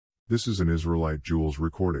This is an Israelite Jules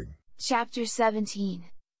recording. Chapter 17.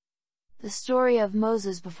 The story of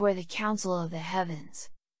Moses before the council of the heavens.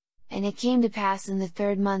 And it came to pass in the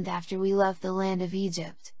 3rd month after we left the land of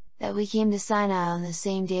Egypt, that we came to Sinai on the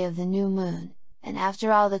same day of the new moon, and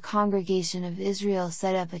after all the congregation of Israel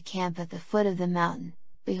set up a camp at the foot of the mountain,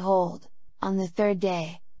 behold, on the 3rd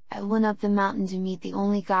day, I went up the mountain to meet the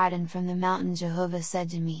only God, and from the mountain Jehovah said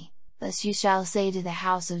to me, Thus you shall say to the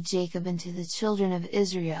house of Jacob and to the children of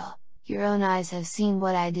Israel, Your own eyes have seen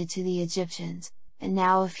what I did to the Egyptians, and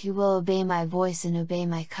now if you will obey my voice and obey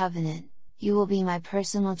my covenant, you will be my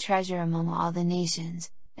personal treasure among all the nations,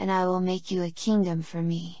 and I will make you a kingdom for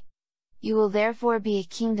me. You will therefore be a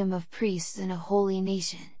kingdom of priests and a holy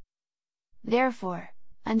nation. Therefore,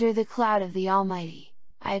 under the cloud of the Almighty,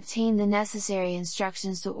 I obtained the necessary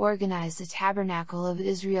instructions to organize the tabernacle of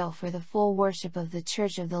Israel for the full worship of the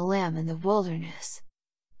Church of the Lamb in the wilderness.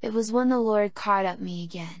 It was when the Lord caught up me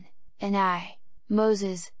again, and I,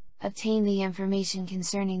 Moses, obtained the information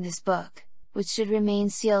concerning this book, which should remain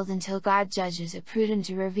sealed until God judges it prudent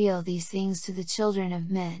to reveal these things to the children of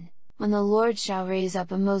men, when the Lord shall raise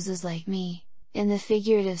up a Moses like me, in the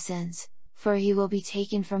figurative sense, for he will be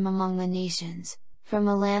taken from among the nations, from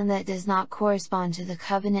a land that does not correspond to the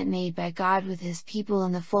covenant made by God with his people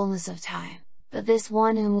in the fullness of time, but this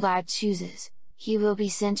one whom God chooses, he will be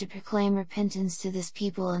sent to proclaim repentance to this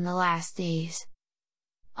people in the last days.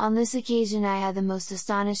 On this occasion I had the most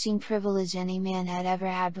astonishing privilege any man had ever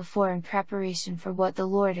had before. In preparation for what the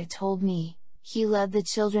Lord had told me, he led the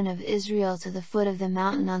children of Israel to the foot of the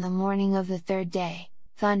mountain on the morning of the 3rd day,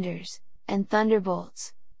 thunders, and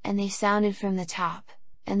thunderbolts, and they sounded from the top,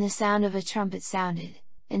 and the sound of a trumpet sounded,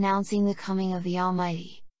 announcing the coming of the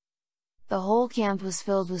Almighty. The whole camp was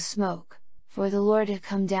filled with smoke, for the Lord had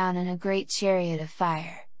come down in a great chariot of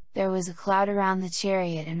fire. There was a cloud around the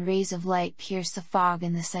chariot, and rays of light pierced the fog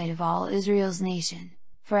in the sight of all Israel's nation,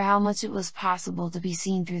 for how much it was possible to be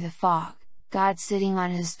seen through the fog, God sitting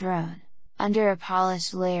on his throne, under a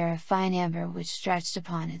polished layer of fine amber which stretched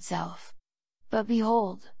upon itself. But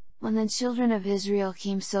behold, when the children of Israel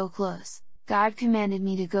came so close, God commanded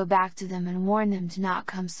me to go back to them and warn them to not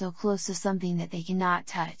come so close to something that they cannot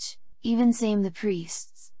touch, even same the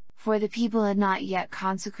priests, for the people had not yet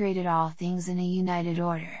consecrated all things in a united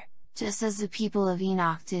order, just as the people of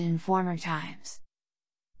Enoch did in former times.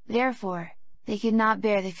 Therefore, they could not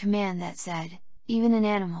bear the command that said, Even an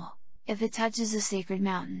animal, if it touches a sacred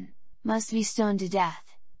mountain, must be stoned to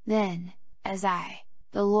death. Then, as I,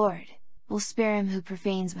 the Lord, will spare him who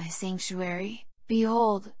profanes my sanctuary,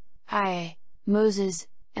 behold, I, Moses,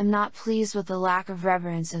 am not pleased with the lack of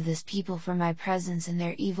reverence of this people for my presence, and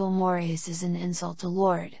their evil mores is an insult to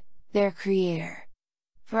Lord, their Creator.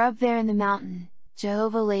 For up there in the mountain,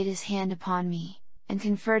 Jehovah laid his hand upon me, and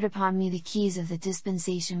conferred upon me the keys of the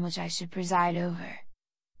dispensation which I should preside over.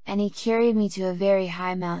 And he carried me to a very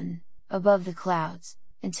high mountain, above the clouds,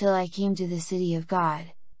 until I came to the city of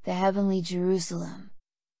God, the heavenly Jerusalem.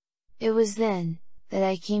 It was then, that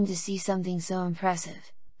I came to see something so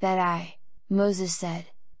impressive, that I, Moses said,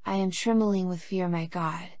 I am trembling with fear, my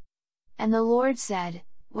God. And the Lord said,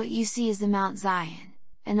 What you see is the Mount Zion,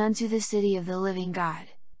 and unto the city of the living God,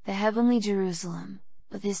 the heavenly Jerusalem,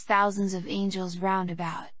 with his thousands of angels round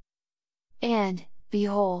about. And,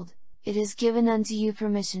 behold, it is given unto you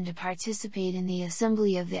permission to participate in the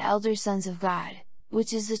assembly of the elder sons of God,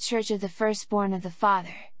 which is the church of the firstborn of the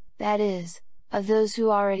Father, that is, of those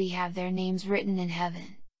who already have their names written in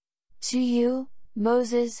heaven. To you,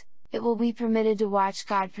 Moses, it will be permitted to watch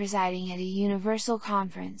God presiding at a universal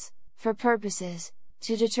conference, for purposes,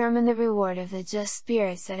 to determine the reward of the just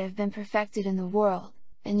spirits that have been perfected in the world,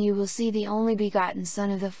 and you will see the only begotten Son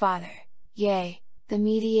of the Father, yea, the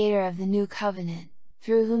mediator of the new covenant,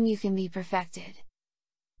 through whom you can be perfected.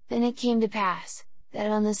 Then it came to pass, that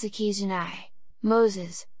on this occasion I,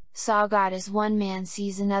 Moses, saw God as one man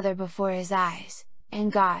sees another before his eyes,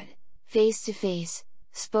 and God, face to face,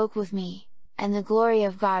 spoke with me, and the glory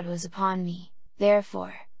of God was upon me.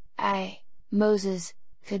 Therefore, I, Moses,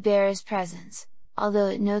 could bear his presence, although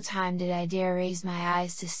at no time did I dare raise my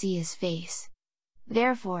eyes to see his face.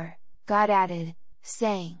 Therefore, God added,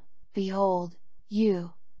 saying, Behold,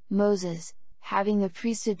 you, Moses, having the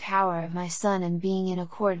priesthood power of my Son and being in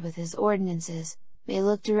accord with his ordinances, may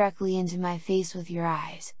look directly into my face with your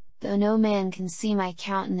eyes, though no man can see my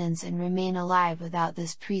countenance and remain alive without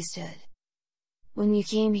this priesthood. When you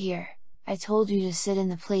came here, I told you to sit in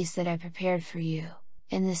the place that I prepared for you,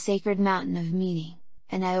 in the sacred mountain of meeting,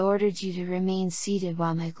 and I ordered you to remain seated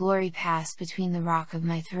while my glory passed between the rock of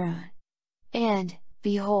my throne. And,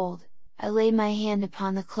 behold, I laid my hand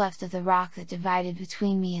upon the cleft of the rock that divided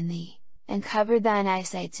between me and thee, and covered thine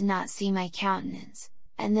eyesight to not see my countenance,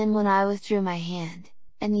 and then when I withdrew my hand,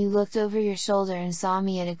 and you looked over your shoulder and saw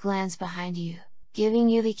me at a glance behind you, giving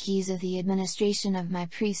you the keys of the administration of my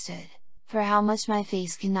priesthood, for how much my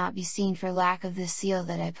face cannot be seen for lack of this seal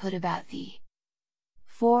that I put about thee.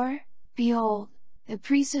 For, behold, the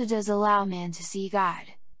priesthood does allow man to see God,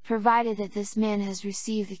 provided that this man has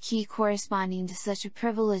received the key corresponding to such a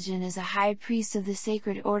privilege and is a high priest of the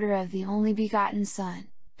sacred order of the only begotten Son,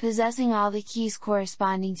 possessing all the keys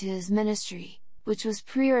corresponding to his ministry, which was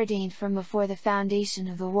preordained from before the foundation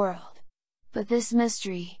of the world. But this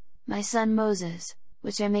mystery, my son Moses,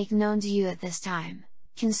 which I make known to you at this time,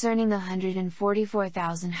 concerning the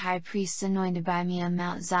 144,000 high priests anointed by me on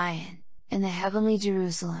Mount Zion, in the heavenly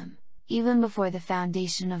Jerusalem, even before the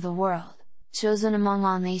foundation of the world, chosen among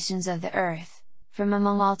all nations of the earth, from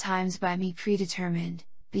among all times by me predetermined,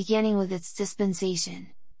 beginning with its dispensation,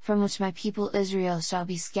 from which my people Israel shall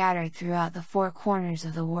be scattered throughout the four corners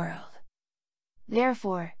of the world.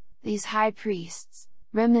 Therefore, these high priests,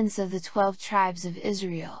 remnants of the 12 tribes of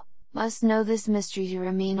Israel, must know this mystery to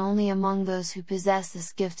remain only among those who possess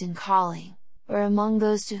this gift and calling, or among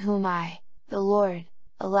those to whom I, the Lord,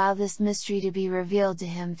 allow this mystery to be revealed to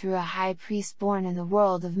him through a high priest born in the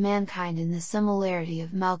world of mankind in the similarity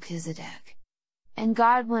of Melchizedek. And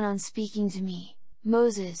God went on speaking to me,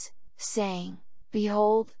 Moses, saying,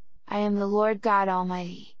 Behold, I am the Lord God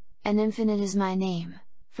Almighty, and infinite is my name,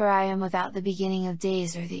 for I am without the beginning of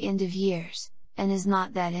days or the end of years, and is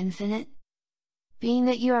not that infinite? Being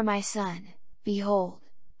that you are my son, behold,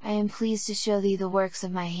 I am pleased to show thee the works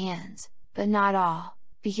of my hands, but not all,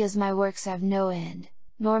 because my works have no end,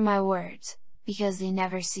 nor my words, because they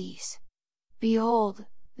never cease. Behold,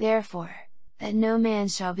 therefore, that no man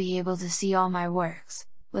shall be able to see all my works,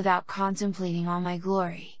 without contemplating all my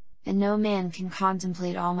glory, and no man can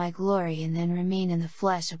contemplate all my glory and then remain in the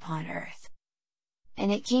flesh upon earth.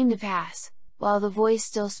 And it came to pass, while the voice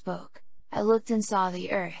still spoke, I looked and saw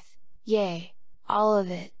the earth, yea, all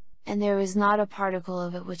of it, and there was not a particle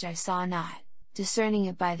of it which I saw not, discerning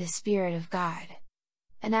it by the Spirit of God.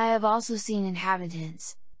 And I have also seen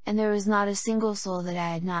inhabitants, and there was not a single soul that I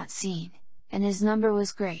had not seen, and his number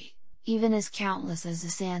was great, even as countless as the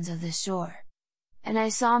sands of the shore. And I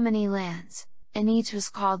saw many lands, and each was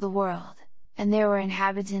called the world, and there were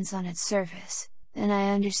inhabitants on its surface. Then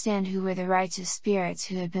I understand who were the righteous spirits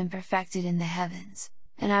who had been perfected in the heavens,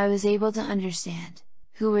 and I was able to understand,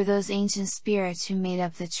 who were those ancient spirits who made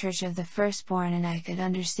up the church of the firstborn, and I could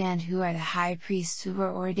understand who are the high priests who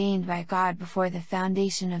were ordained by God before the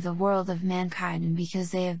foundation of the world of mankind, and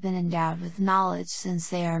because they have been endowed with knowledge since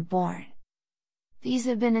they are born. These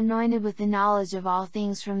have been anointed with the knowledge of all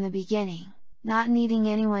things from the beginning, not needing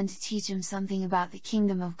anyone to teach him something about the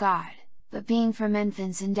kingdom of God, but being from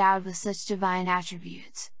infants endowed with such divine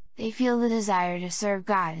attributes, they feel the desire to serve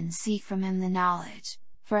God and seek from him the knowledge,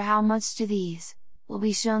 for how much to these, will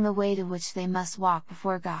be shown the way to which they must walk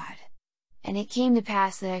before God. And it came to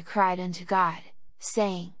pass that I cried unto God,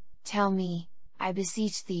 saying, Tell me, I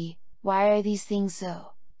beseech thee, why are these things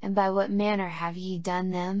so, and by what manner have ye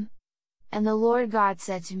done them? And the Lord God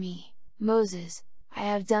said to me, Moses, I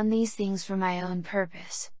have done these things for my own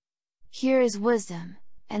purpose. Here is wisdom,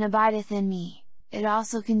 and abideth in me, it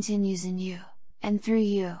also continues in you, and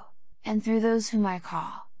through those whom I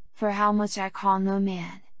call, for how much I call no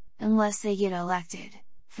man, unless they get elected,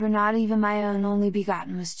 for not even my own only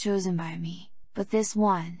begotten was chosen by me, but this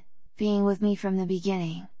one, being with me from the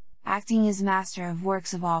beginning, acting as master of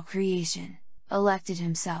works of all creation, elected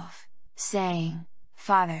himself, saying,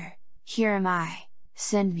 Father, here am I,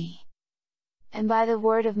 send me. And by the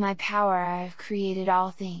word of my power I have created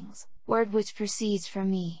all things, word which proceeds from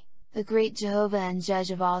me, the great Jehovah and Judge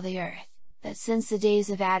of all the earth, that since the days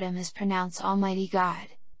of Adam is pronounced Almighty God,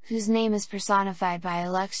 whose name is personified by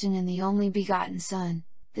election in the only begotten Son,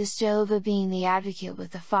 this Jehovah being the advocate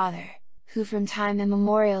with the Father, who from time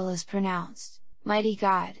immemorial is pronounced, Mighty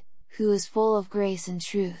God, who is full of grace and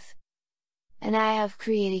truth. And I have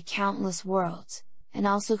created countless worlds, and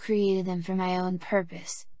also created them for my own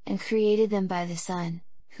purpose, and created them by the Son,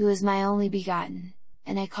 who is my only begotten,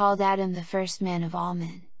 and I called Adam the first man of all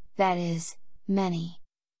men, that is, many.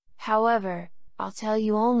 However, I'll tell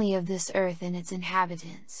you only of this earth and its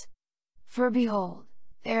inhabitants. For behold,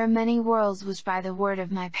 there are many worlds which by the word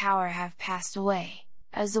of my power have passed away,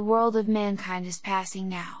 as the world of mankind is passing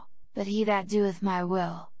now, but he that doeth my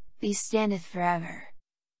will, he standeth forever.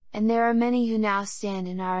 And there are many who now stand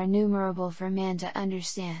and are innumerable for man to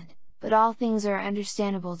understand, but all things are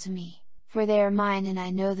understandable to me, for they are mine and I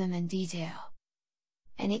know them in detail.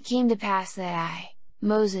 And it came to pass that I,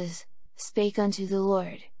 Moses, spake unto the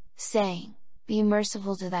Lord, saying, be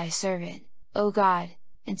merciful to thy servant, O God,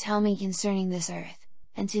 and tell me concerning this earth,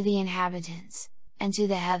 and to the inhabitants, and to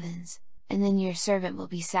the heavens, and then your servant will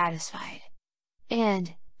be satisfied.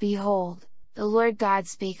 And, behold, the Lord God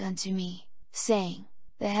spake unto me, saying,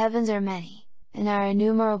 The heavens are many, and are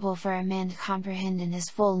innumerable for a man to comprehend in his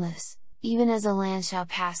fullness, even as a land shall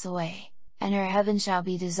pass away, and her heaven shall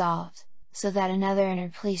be dissolved, so that another in her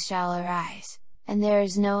place shall arise, and there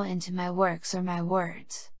is no end to my works or my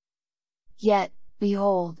words. Yet,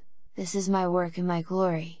 behold, this is my work and my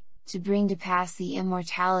glory, to bring to pass the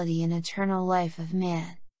immortality and eternal life of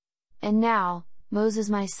man. And now, Moses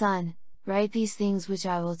my son, write these things which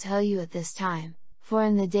I will tell you at this time, for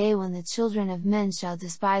in the day when the children of men shall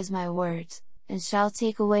despise my words, and shall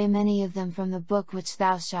take away many of them from the book which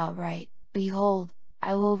thou shalt write, behold,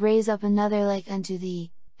 I will raise up another like unto thee,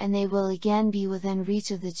 and they will again be within reach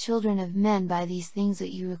of the children of men by these things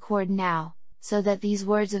that you record now, so that these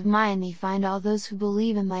words of mine may find all those who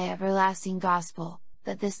believe in my everlasting gospel,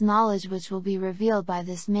 that this knowledge which will be revealed by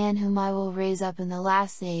this man whom I will raise up in the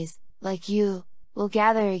last days, like you, will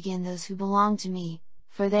gather again those who belong to me,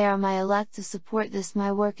 for they are my elect to support this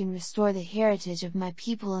my work and restore the heritage of my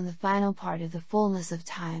people in the final part of the fullness of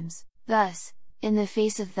times. Thus, in the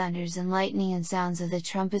face of thunders and lightning and sounds of the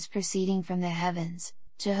trumpets proceeding from the heavens,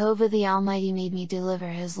 Jehovah the Almighty made me deliver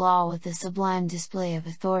His law with a sublime display of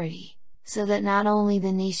authority, so that not only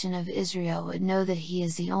the nation of Israel would know that He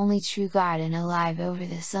is the only true God and alive over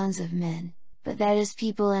the sons of men, but that His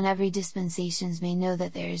people in every dispensations may know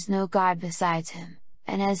that there is no God besides Him,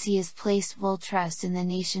 and as He has placed full trust in the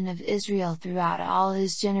nation of Israel throughout all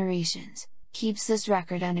His generations, keeps this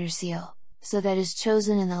record under seal, so that His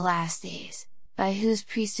chosen in the last days, by whose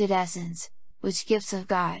priesthood essence, which gifts of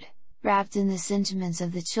God, wrapped in the sentiments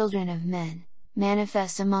of the children of men,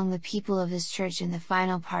 manifest among the people of His church in the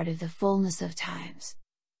final part of the fullness of times.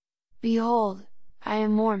 Behold, I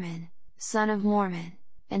am Mormon, son of Mormon,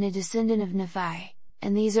 and a descendant of Nephi,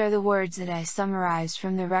 and these are the words that I summarized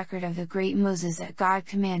from the record of the great Moses that God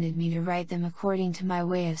commanded me to write them according to my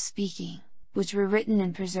way of speaking, which were written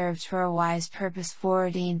and preserved for a wise purpose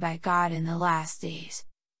foreordained by God in the last days.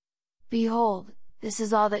 Behold, this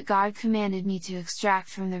is all that God commanded me to extract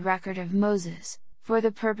from the record of Moses, for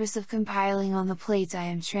the purpose of compiling on the plates I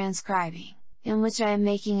am transcribing, in which I am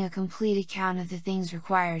making a complete account of the things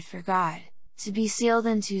required for God, to be sealed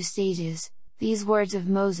in 2 stages, these words of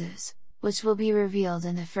Moses, which will be revealed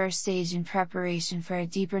in the first stage in preparation for a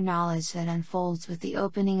deeper knowledge that unfolds with the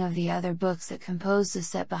opening of the other books that compose the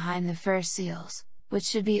set behind the first seals, which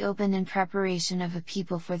should be opened in preparation of a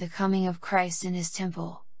people for the coming of Christ in His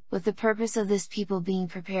temple, with the purpose of this people being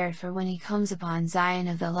prepared for when He comes upon Zion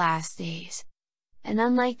of the last days. And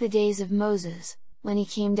unlike the days of Moses, when he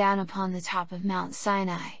came down upon the top of Mount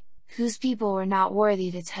Sinai, whose people were not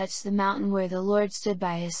worthy to touch the mountain where the Lord stood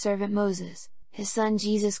by His servant Moses, His Son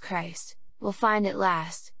Jesus Christ, will find at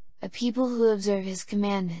last, a people who observe His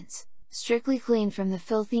commandments, strictly clean from the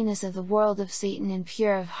filthiness of the world of Satan and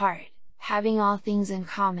pure of heart, having all things in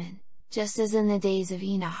common, just as in the days of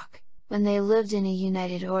Enoch, when they lived in a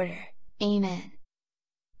united order. Amen.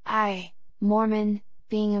 I, Mormon,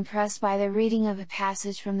 being impressed by the reading of a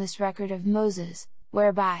passage from this record of Moses,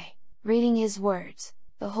 whereby, reading his words,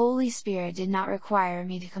 the Holy Spirit did not require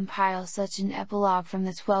me to compile such an epilogue from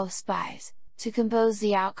the 12 spies, to compose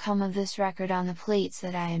the outcome of this record on the plates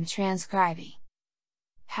that I am transcribing.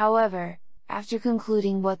 However, after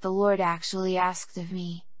concluding what the Lord actually asked of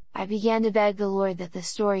me, I began to beg the Lord that the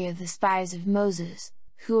story of the spies of Moses,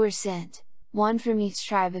 who were sent, one from each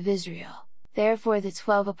tribe of Israel, therefore the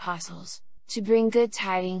 12 apostles, to bring good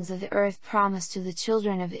tidings of the earth promised to the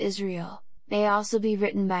children of Israel, may also be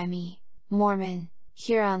written by me, Mormon,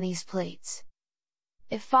 here on these plates.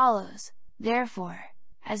 It follows, therefore,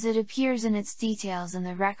 as it appears in its details in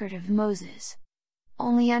the record of Moses.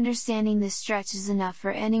 Only understanding this stretch is enough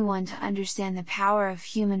for anyone to understand the power of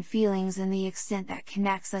human feelings and the extent that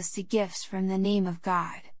connects us to gifts from the name of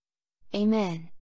God. Amen.